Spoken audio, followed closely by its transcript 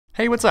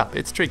Hey, what's up?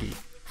 It's Triggy.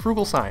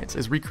 Frugal Science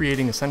is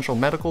recreating essential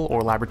medical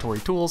or laboratory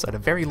tools at a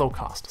very low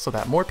cost so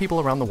that more people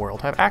around the world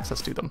have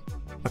access to them.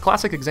 A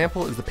classic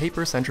example is the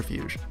paper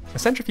centrifuge. A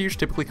centrifuge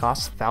typically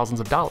costs thousands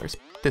of dollars.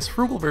 This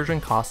frugal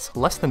version costs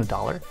less than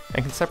 $1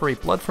 and can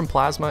separate blood from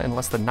plasma in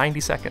less than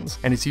 90 seconds,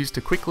 and is used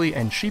to quickly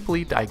and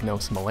cheaply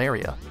diagnose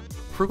malaria.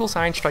 Frugal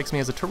Science strikes me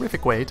as a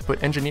terrific way to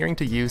put engineering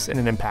to use in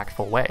an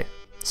impactful way.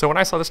 So when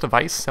I saw this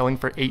device selling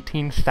for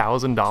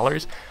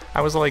 $18,000,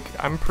 I was like,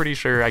 I'm pretty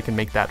sure I can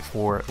make that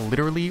for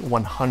literally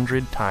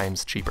 100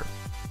 times cheaper.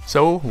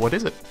 So what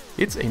is it?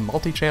 It's a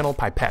multi-channel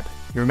pipette.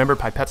 You remember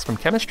pipettes from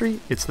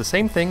chemistry? It's the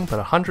same thing, but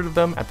 100 of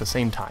them at the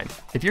same time.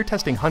 If you're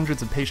testing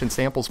hundreds of patient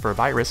samples for a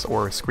virus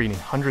or screening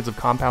hundreds of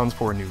compounds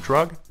for a new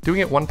drug,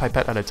 doing it one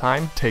pipette at a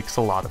time takes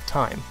a lot of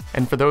time.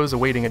 And for those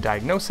awaiting a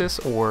diagnosis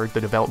or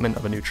the development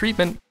of a new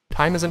treatment,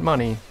 time isn't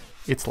money,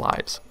 it's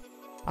lives.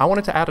 I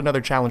wanted to add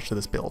another challenge to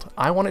this build.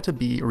 I want it to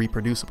be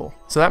reproducible.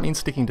 So that means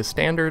sticking to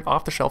standard,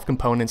 off-the-shelf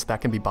components that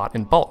can be bought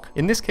in bulk.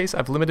 In this case,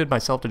 I've limited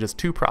myself to just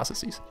two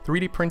processes,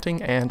 3D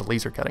printing and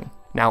laser cutting.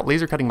 Now,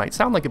 laser cutting might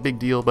sound like a big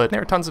deal, but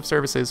there are tons of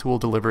services who will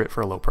deliver it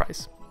for a low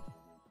price.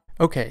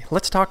 Okay,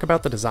 let's talk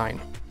about the design.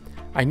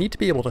 I need to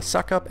be able to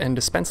suck up and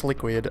dispense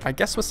liquid, I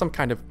guess with some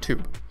kind of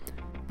tube.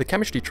 The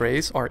chemistry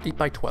trays are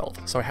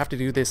 8x12, so I have to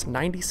do this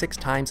 96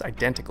 times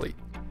identically.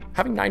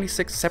 Having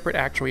 96 separate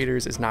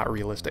actuators is not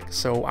realistic,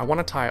 so I want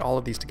to tie all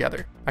of these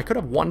together. I could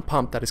have one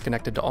pump that is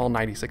connected to all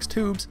 96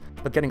 tubes,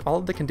 but getting all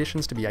of the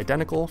conditions to be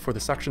identical for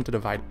the suction to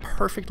divide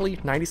perfectly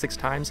 96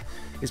 times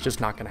is just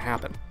not going to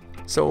happen.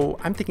 So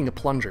I'm thinking a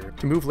plunger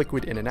to move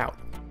liquid in and out.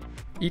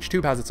 Each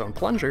tube has its own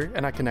plunger,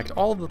 and I connect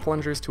all of the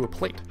plungers to a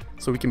plate,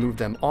 so we can move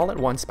them all at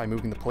once by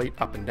moving the plate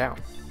up and down.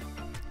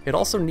 It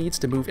also needs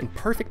to move in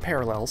perfect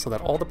parallel so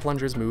that all the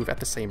plungers move at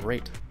the same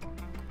rate.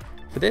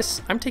 For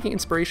this, I'm taking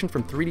inspiration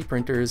from 3D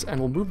printers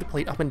and will move the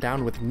plate up and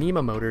down with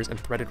NEMA motors and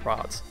threaded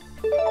rods.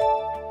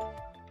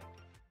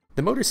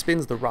 The motor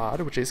spins the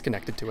rod, which is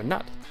connected to a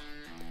nut.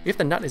 If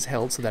the nut is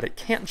held so that it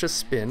can't just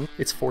spin,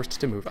 it's forced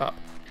to move up.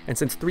 And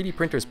since 3D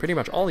printers pretty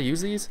much all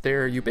use these,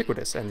 they're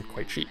ubiquitous and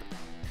quite cheap.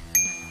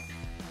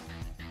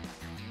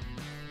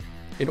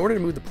 In order to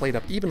move the plate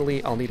up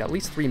evenly, I'll need at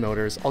least 3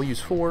 motors. I'll use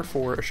 4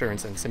 for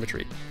assurance and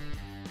symmetry.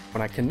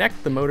 When I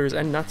connect the motors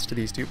and nuts to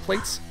these two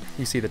plates,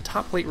 you see the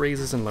top plate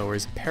raises and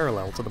lowers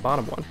parallel to the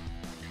bottom one.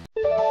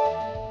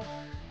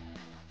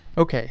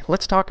 Okay,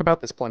 let's talk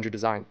about this plunger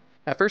design.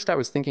 At first I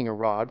was thinking a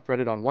rod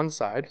threaded on one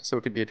side so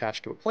it could be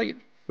attached to a plate,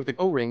 with an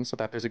O-ring so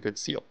that there's a good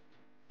seal.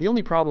 The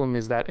only problem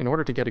is that in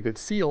order to get a good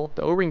seal,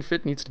 the O-ring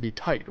fit needs to be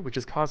tight, which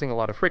is causing a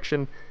lot of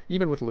friction,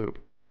 even with lube.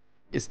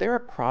 Is there a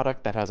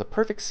product that has a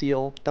perfect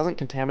seal, doesn't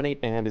contaminate,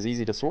 and is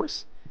easy to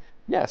source?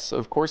 Yes,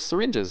 of course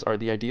syringes are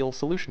the ideal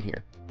solution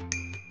here.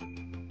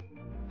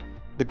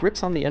 The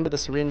grips on the end of the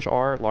syringe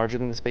are larger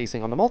than the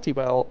spacing on the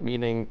multi-well,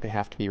 meaning they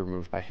have to be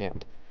removed by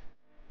hand.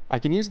 I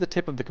can use the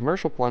tip of the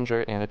commercial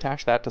plunger and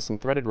attach that to some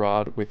threaded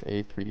rod with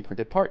a 3D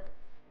printed part.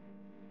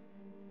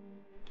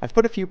 I've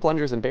put a few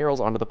plungers and barrels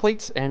onto the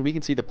plates, and we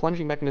can see the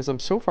plunging mechanism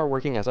so far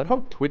working as I'd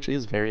hoped, which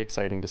is very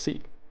exciting to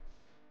see.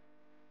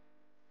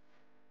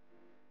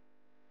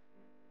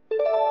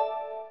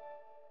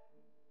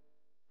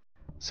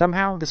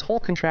 Somehow, this whole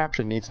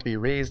contraption needs to be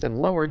raised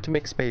and lowered to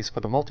make space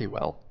for the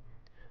multi-well.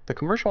 The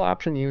commercial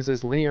option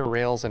uses linear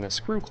rails and a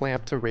screw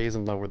clamp to raise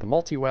and lower the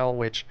multi-well,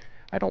 which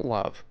I don't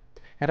love,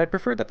 and I'd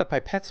prefer that the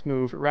pipettes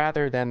move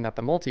rather than that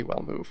the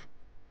multi-well move.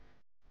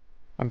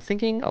 I'm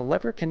thinking a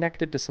lever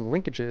connected to some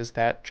linkages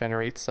that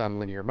generate some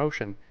linear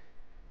motion.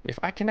 If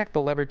I connect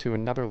the lever to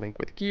another link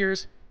with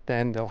gears,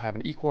 then they'll have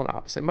an equal and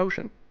opposite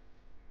motion.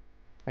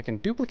 I can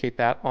duplicate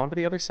that onto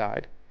the other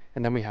side,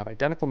 and then we have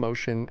identical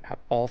motion at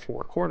all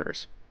 4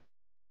 corners.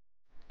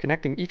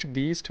 Connecting each of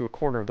these to a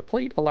corner of the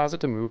plate allows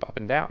it to move up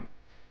and down.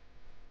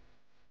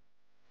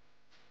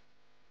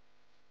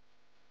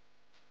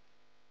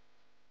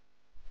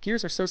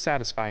 Gears are so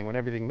satisfying when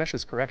everything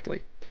meshes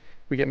correctly.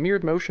 We get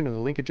mirrored motion of the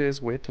linkages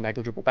with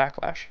negligible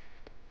backlash.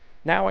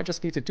 Now I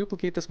just need to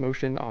duplicate this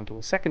motion onto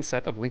a second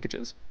set of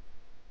linkages.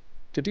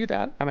 To do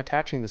that, I'm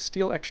attaching the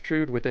steel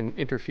extrude with an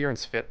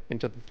interference fit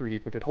into the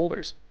 3D printed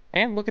holders.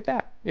 And look at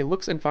that! It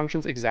looks and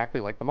functions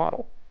exactly like the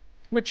model.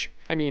 Which,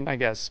 I mean, I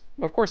guess,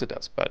 of course it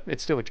does, but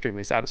it's still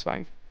extremely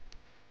satisfying.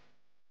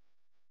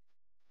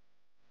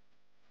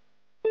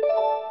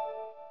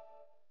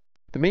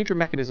 The major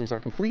mechanisms are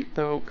complete,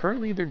 though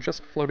currently they're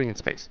just floating in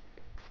space.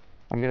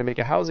 I'm going to make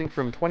a housing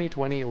from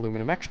 2020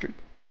 aluminum extrude.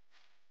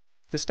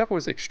 This stuff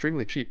was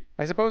extremely cheap,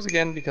 I suppose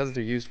again because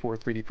they're used for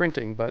 3D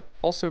printing, but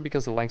also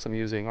because the lengths I'm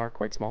using are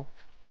quite small.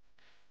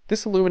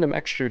 This aluminum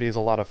extrude is a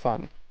lot of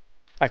fun.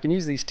 I can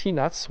use these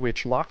T-nuts,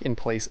 which lock in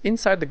place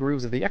inside the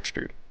grooves of the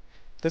extrude.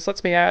 This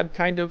lets me add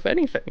kind of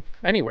anything,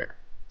 anywhere,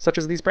 such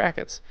as these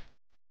brackets.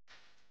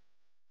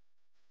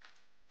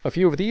 A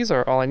few of these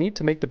are all I need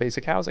to make the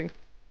basic housing.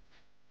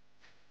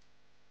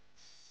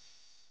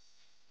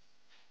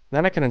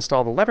 Then I can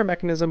install the lever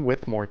mechanism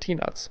with more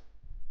T-nuts.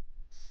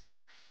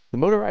 The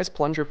motorized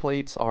plunger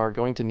plates are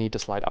going to need to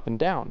slide up and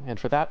down, and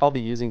for that I'll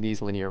be using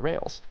these linear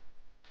rails.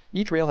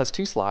 Each rail has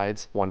 2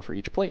 slides, one for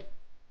each plate.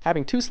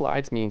 Having 2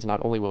 slides means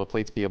not only will the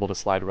plates be able to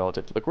slide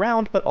relative to the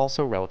ground, but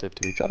also relative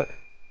to each other.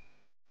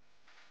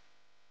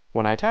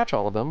 When I attach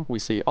all of them, we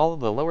see all of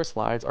the lower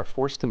slides are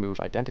forced to move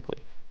identically.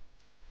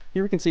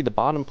 Here we can see the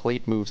bottom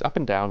plate moves up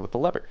and down with the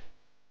lever.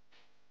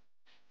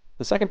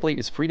 The second plate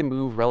is free to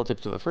move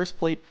relative to the first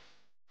plate,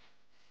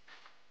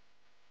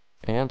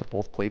 and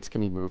both plates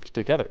can be moved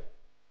together.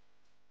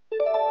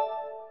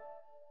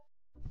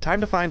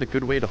 Time to find a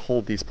good way to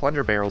hold these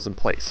plunger barrels in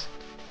place.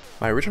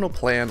 My original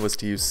plan was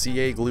to use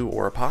CA glue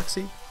or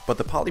epoxy, but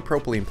the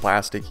polypropylene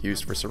plastic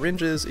used for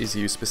syringes is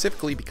used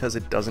specifically because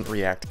it doesn't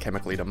react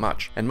chemically to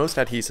much, and most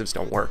adhesives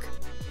don't work.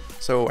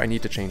 So I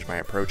need to change my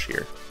approach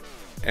here,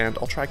 and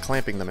I'll try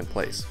clamping them in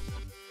place.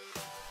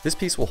 This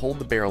piece will hold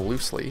the barrel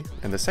loosely,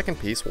 and the second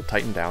piece will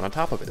tighten down on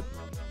top of it.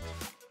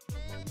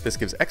 This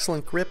gives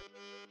excellent grip,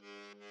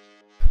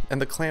 and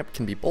the clamp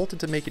can be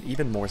bolted to make it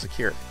even more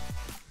secure.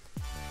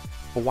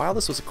 But while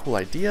this was a cool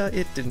idea,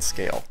 it didn't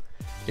scale.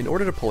 In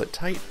order to pull it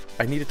tight,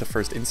 I needed to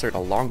first insert a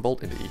long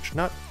bolt into each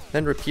nut,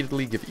 then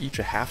repeatedly give each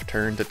a half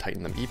turn to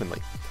tighten them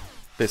evenly.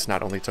 This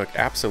not only took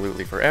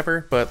absolutely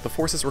forever, but the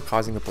forces were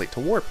causing the plate to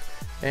warp,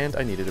 and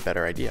I needed a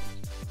better idea.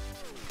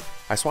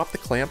 I swapped the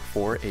clamp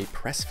for a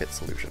press fit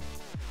solution.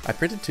 I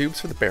printed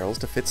tubes for the barrels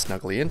to fit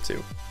snugly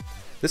into.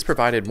 This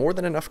provided more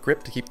than enough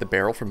grip to keep the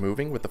barrel from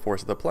moving with the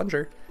force of the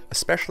plunger,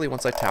 especially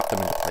once I tapped them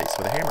into place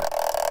with a hammer.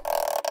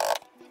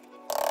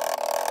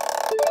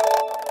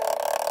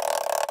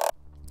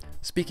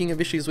 Speaking of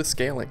issues with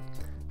scaling,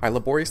 I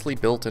laboriously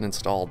built and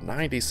installed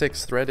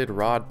 96 threaded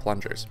rod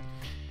plungers.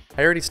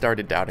 I already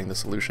started doubting the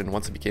solution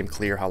once it became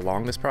clear how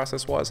long this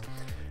process was,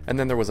 and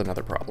then there was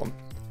another problem.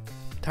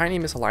 Tiny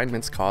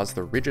misalignments caused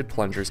the rigid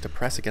plungers to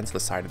press against the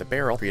side of the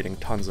barrel, creating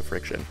tons of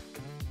friction.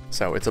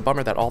 So it's a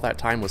bummer that all that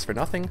time was for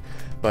nothing,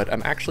 but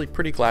I'm actually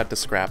pretty glad to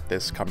scrap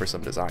this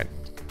cumbersome design.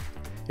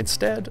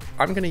 Instead,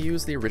 I'm going to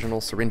use the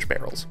original syringe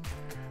barrels.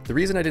 The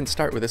reason I didn't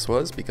start with this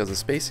was because the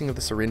spacing of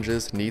the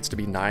syringes needs to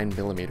be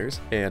 9mm,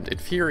 and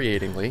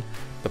infuriatingly,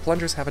 the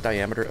plungers have a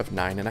diameter of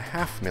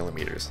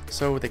 9.5mm,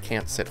 so they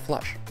can't sit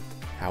flush.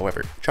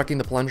 However, chucking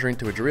the plunger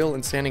into a drill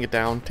and sanding it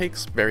down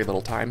takes very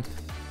little time.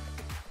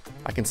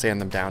 I can sand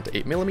them down to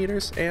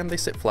 8mm, and they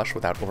sit flush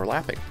without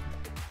overlapping.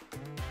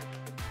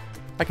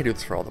 I can do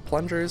this for all the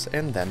plungers,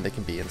 and then they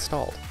can be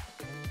installed.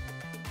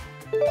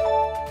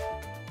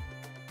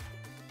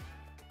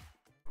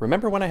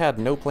 Remember when I had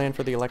no plan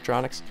for the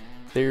electronics?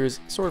 There's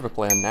sort of a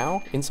plan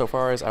now,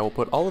 insofar as I will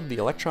put all of the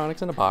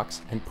electronics in a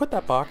box and put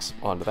that box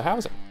onto the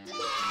housing.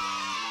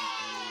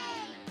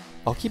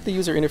 I'll keep the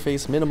user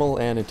interface minimal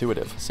and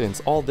intuitive,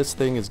 since all this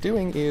thing is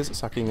doing is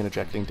sucking and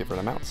ejecting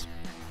different amounts.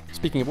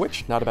 Speaking of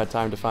which, not a bad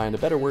time to find a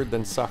better word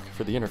than suck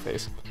for the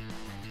interface.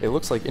 It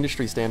looks like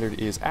industry standard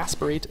is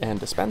aspirate and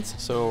dispense,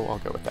 so I'll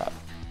go with that.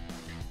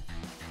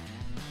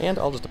 And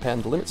I'll just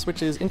append limit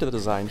switches into the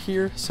design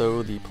here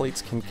so the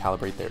plates can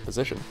calibrate their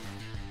position.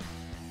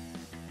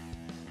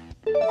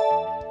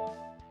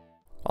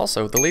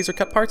 Also, the laser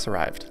cut parts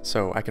arrived,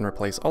 so I can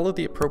replace all of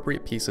the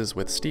appropriate pieces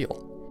with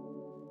steel.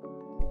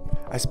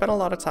 I spent a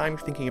lot of time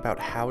thinking about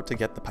how to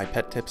get the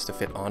pipette tips to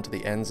fit onto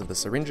the ends of the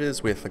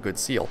syringes with a good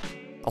seal.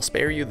 I'll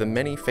spare you the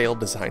many failed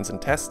designs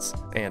and tests,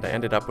 and I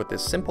ended up with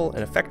this simple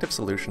and effective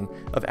solution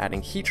of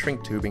adding heat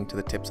shrink tubing to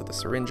the tips of the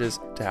syringes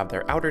to have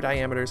their outer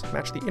diameters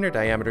match the inner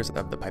diameters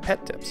of the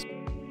pipette tips.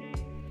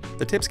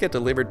 The tips get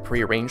delivered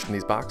pre-arranged in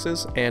these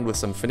boxes, and with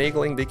some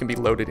finagling they can be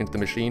loaded into the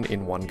machine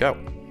in one go.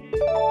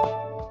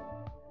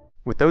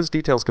 With those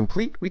details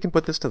complete, we can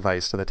put this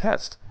device to the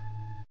test.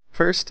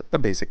 First, a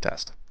basic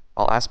test.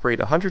 I'll aspirate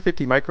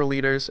 150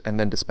 microliters and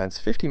then dispense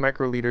 50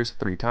 microliters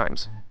 3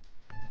 times.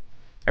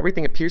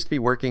 Everything appears to be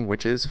working,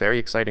 which is very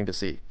exciting to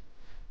see.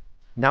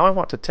 Now I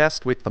want to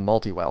test with the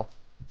multi-well.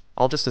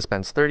 I'll just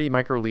dispense 30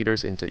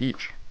 microliters into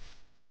each.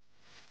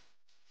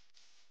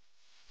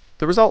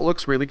 The result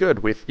looks really good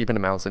with even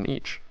amounts in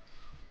each.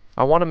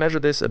 I want to measure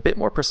this a bit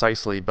more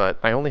precisely, but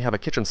I only have a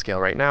kitchen scale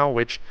right now,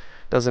 which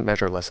doesn't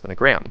measure less than a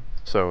gram.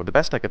 So the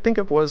best I could think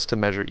of was to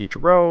measure each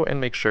row and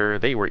make sure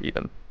they were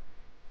even.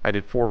 I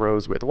did 4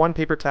 rows with one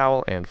paper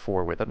towel and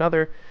 4 with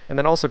another, and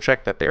then also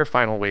checked that their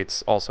final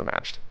weights also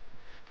matched.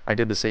 I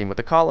did the same with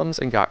the columns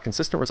and got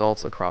consistent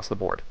results across the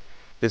board.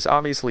 This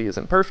obviously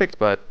isn't perfect,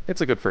 but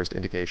it's a good first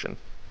indication.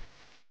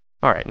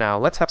 Alright, now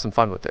let's have some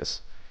fun with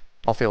this.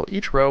 I'll fill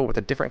each row with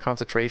a different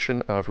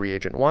concentration of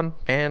reagent 1,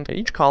 and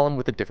each column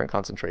with a different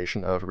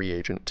concentration of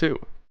reagent 2.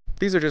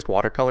 These are just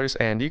watercolors,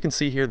 and you can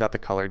see here that the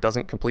color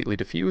doesn't completely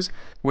diffuse,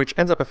 which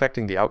ends up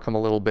affecting the outcome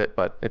a little bit,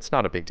 but it's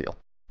not a big deal.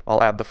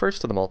 I'll add the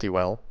first to the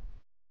multi-well,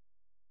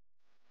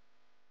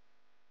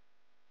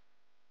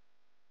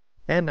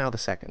 and now the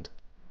second.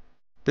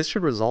 This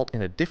should result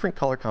in a different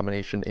color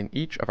combination in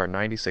each of our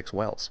 96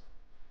 wells.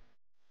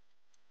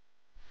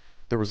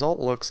 The result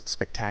looks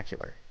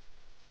spectacular.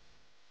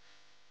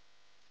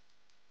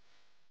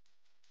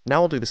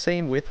 Now we'll do the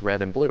same with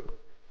red and blue.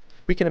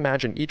 We can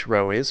imagine each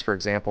row is, for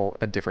example,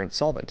 a different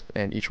solvent,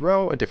 and each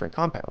row a different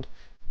compound.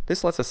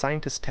 This lets a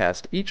scientist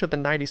test each of the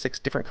 96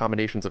 different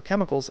combinations of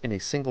chemicals in a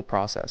single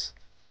process.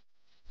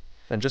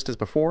 And just as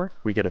before,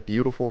 we get a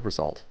beautiful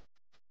result.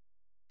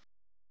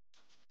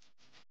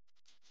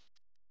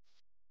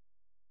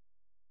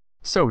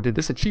 So, did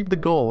this achieve the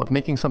goal of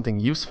making something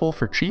useful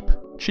for cheap?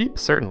 Cheap?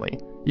 Certainly.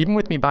 Even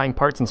with me buying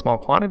parts in small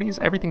quantities,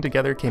 everything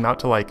together came out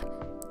to like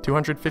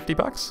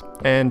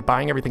 $250, and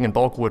buying everything in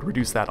bulk would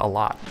reduce that a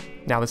lot.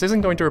 Now, this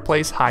isn't going to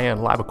replace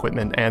high-end lab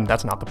equipment, and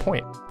that's not the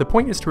point. The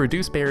point is to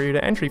reduce barrier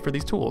to entry for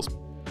these tools.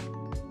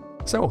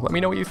 So, let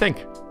me know what you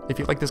think. If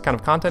you like this kind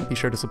of content, be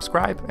sure to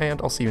subscribe,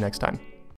 and I'll see you next time.